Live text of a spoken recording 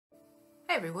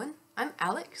Hi everyone, I'm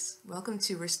Alex. Welcome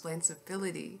to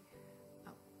Resplantsibility.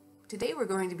 Today we're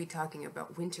going to be talking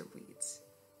about winter weeds.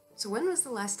 So when was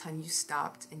the last time you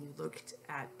stopped and you looked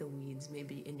at the weeds,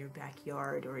 maybe in your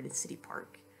backyard or in a city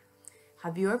park?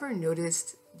 Have you ever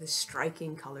noticed the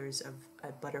striking colors of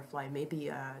a butterfly,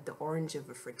 maybe the orange of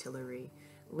a fritillary,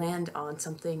 land on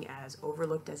something as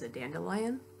overlooked as a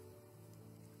dandelion?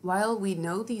 While we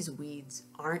know these weeds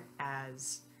aren't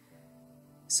as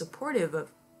supportive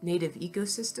of native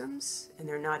ecosystems, and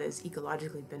they're not as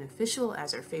ecologically beneficial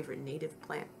as our favorite native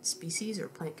plant species or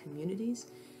plant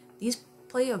communities, these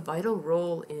play a vital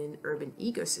role in urban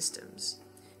ecosystems,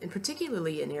 and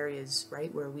particularly in areas,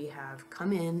 right, where we have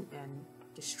come in and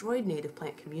destroyed native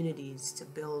plant communities to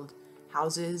build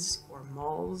houses or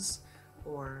malls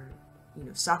or,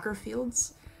 soccer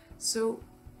fields. So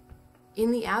in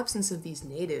the absence of these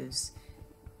natives,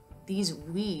 these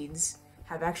weeds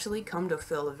have actually come to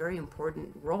fill a very important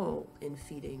role in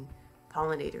feeding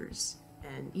pollinators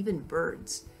and even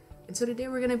birds. And so today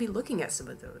we're going to be looking at some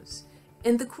of those.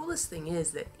 And the coolest thing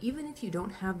is that even if you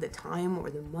don't have the time or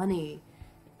the money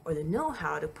or the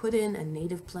know-how to put in a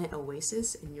native plant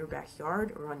oasis in your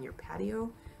backyard or on your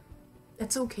patio,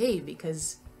 that's okay,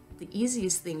 because the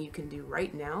easiest thing you can do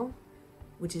right now,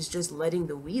 which is just letting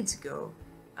the weeds go,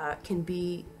 can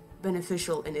be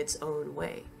beneficial in its own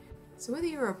way. So whether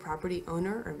you're a property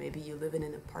owner or maybe you live in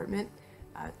an apartment,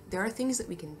 there are things that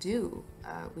we can do.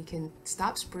 We can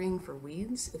stop spraying for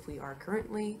weeds if we are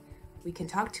currently. We can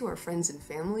talk to our friends and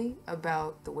family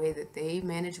about the way that they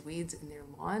manage weeds in their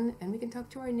lawn, and we can talk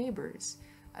to our neighbors.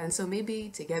 And so maybe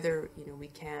together, we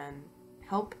can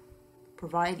help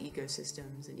provide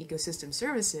ecosystems and ecosystem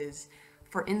services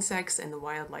for insects and the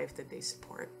wildlife that they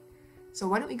support. So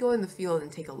why don't we go in the field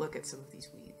and take a look at some of these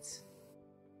weeds?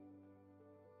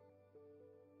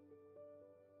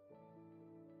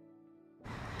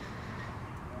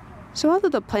 So all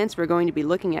of the plants we're going to be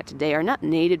looking at today are not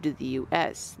native to the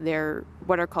US. They're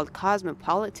what are called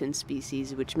cosmopolitan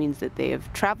species, which means that they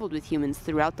have traveled with humans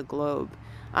throughout the globe,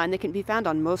 and they can be found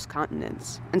on most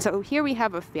continents. And so here we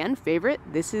have a fan favorite.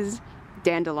 This is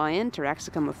dandelion,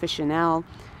 Taraxacum officinale.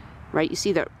 Right, you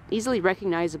see the easily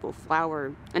recognizable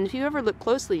flower, and if you ever look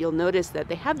closely, you'll notice that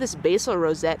they have this basal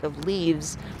rosette of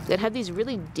leaves that have these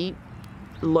really deep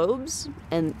lobes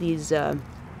and these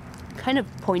kind of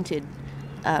pointed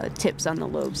tips on the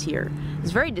lobes here.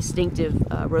 It's a very distinctive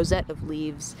rosette of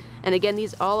leaves, and again,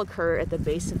 these all occur at the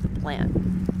base of the plant.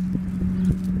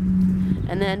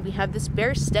 And then we have this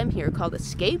bare stem here called a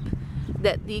scape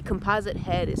that the composite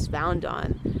head is found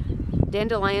on.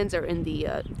 Dandelions are in the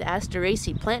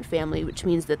Asteraceae plant family, which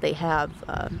means that they have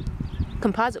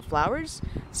composite flowers.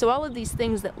 So all of these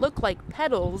things that look like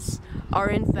petals are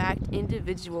in fact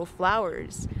individual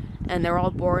flowers, and they're all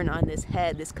borne on this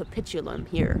head, this capitulum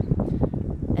here.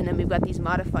 And then we've got these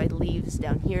modified leaves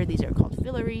down here. These are called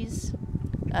filaries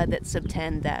that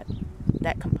subtend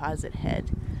that composite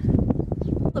head.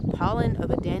 The pollen of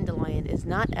a dandelion is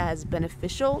not as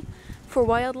beneficial for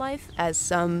wildlife as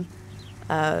some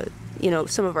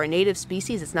of our native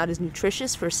species. It's not as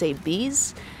nutritious for, say,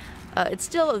 bees. It's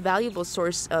still a valuable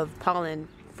source of pollen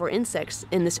for insects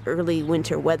in this early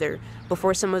winter weather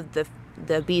before some of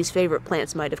the bees' favorite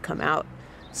plants might have come out.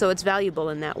 So it's valuable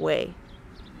in that way.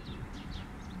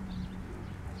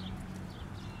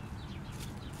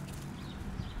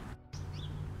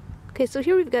 Okay, so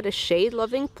here we've got a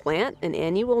shade-loving plant, an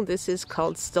annual. This is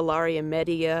called Stellaria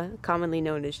media, commonly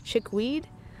known as chickweed,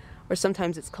 or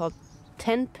sometimes it's called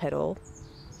 10-petal.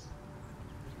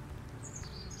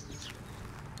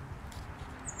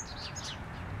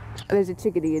 There's a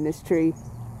chickadee in this tree.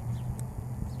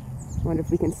 I wonder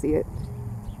if we can see it.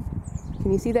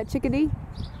 Can you see that chickadee?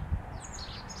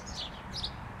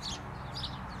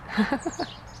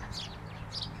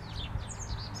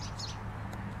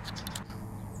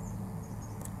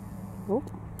 Oh,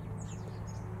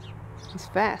 he's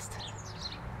fast.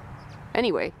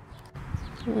 Anyway.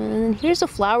 And here's a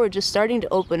flower just starting to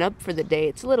open up for the day.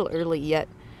 It's a little early yet,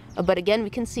 but again, we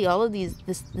can see all of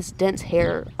this dense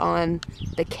hair on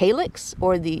the calyx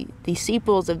or the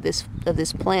sepals of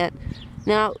this plant.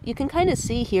 Now you can kind of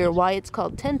see here why it's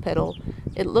called 10-petal.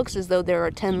 It looks as though there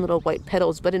are 10 little white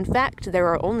petals, but in fact there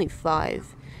are only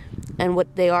 5. And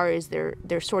what they are is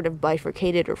they're sort of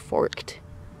bifurcated or forked,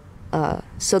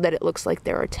 so that it looks like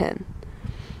there are 10.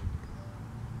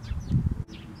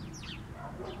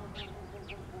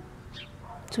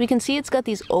 So we can see it's got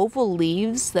these oval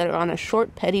leaves that are on a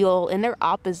short petiole, and they're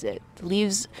opposite. The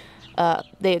leaves,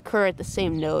 they occur at the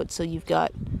same node, so you've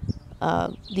got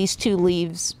these two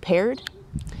leaves paired.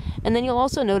 And then you'll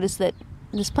also notice that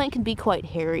this plant can be quite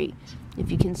hairy.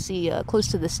 If you can see close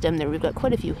to the stem there, we've got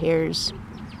quite a few hairs.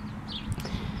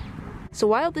 So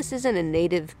while this isn't a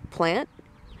native plant,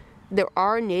 there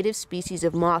are native species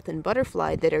of moth and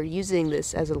butterfly that are using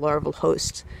this as a larval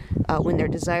host when their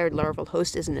desired larval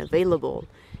host isn't available.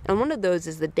 And one of those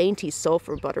is the dainty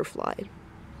sulfur butterfly.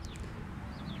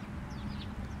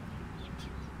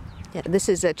 Yeah, this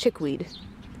is a chickweed,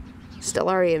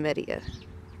 Stellaria media.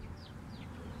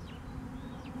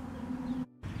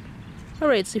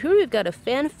 Alright, so here we've got a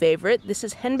fan favorite. This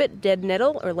is henbit dead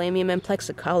nettle, or Lamium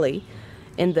amplexicale,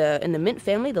 in the mint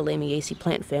family, the Lamiaceae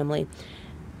plant family.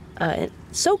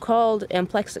 So-called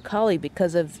amplexicale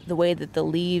because of the way that the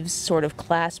leaves sort of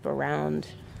clasp around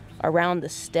the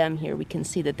stem here. We can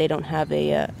see that they don't have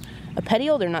a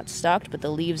petiole, they're not stalked, but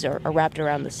the leaves are wrapped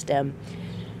around the stem.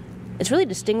 It's really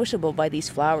distinguishable by these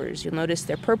flowers. You'll notice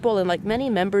they're purple, and like many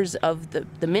members of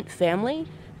the mint family,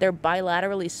 they're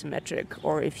bilaterally symmetric,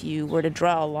 or if you were to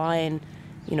draw a line,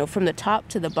 you know, from the top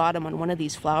to the bottom on one of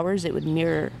these flowers, it would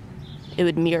mirror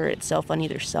itself on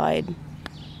either side.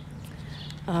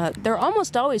 They're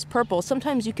almost always purple.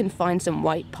 Sometimes you can find some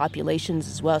white populations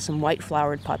as well, some white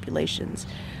flowered populations.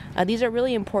 These are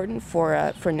really important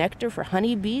for nectar for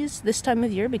honeybees this time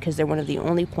of year because they're one of the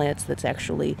only plants that's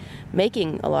actually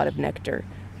making a lot of nectar.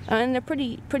 And they're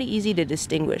pretty easy to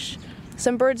distinguish.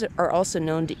 Some birds are also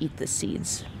known to eat the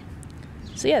seeds.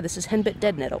 So yeah, this is henbit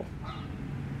dead nettle.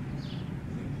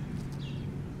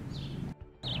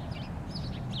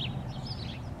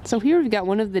 So here we've got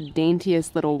one of the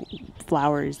daintiest little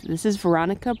flowers. This is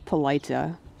Veronica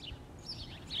polita.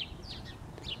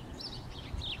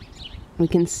 We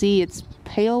can see it's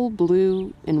pale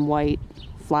blue and white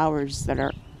flowers that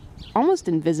are almost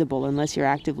invisible unless you're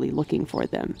actively looking for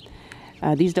them.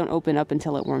 These don't open up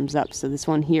until it warms up, so this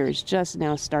one here is just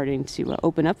now starting to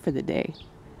open up for the day.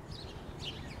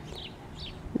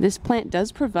 This plant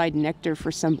does provide nectar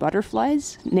for some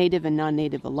butterflies, native and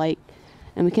non-native alike.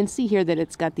 And we can see here that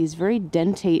it's got these very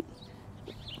dentate,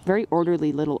 very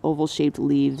orderly little oval-shaped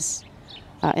leaves.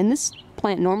 And this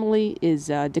plant normally is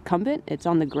decumbent. It's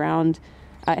on the ground.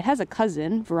 It has a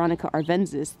cousin, Veronica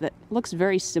arvensis, that looks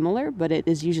very similar, but it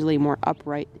is usually more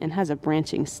upright and has a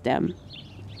branching stem.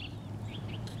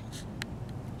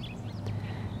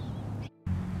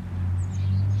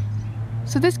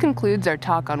 So this concludes our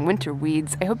talk on winter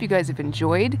weeds. I hope you guys have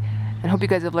enjoyed, and hope you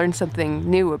guys have learned something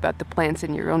new about the plants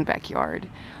in your own backyard.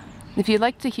 If you'd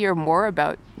like to hear more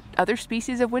about other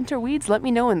species of winter weeds, let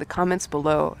me know in the comments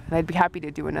below, and I'd be happy to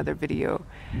do another video.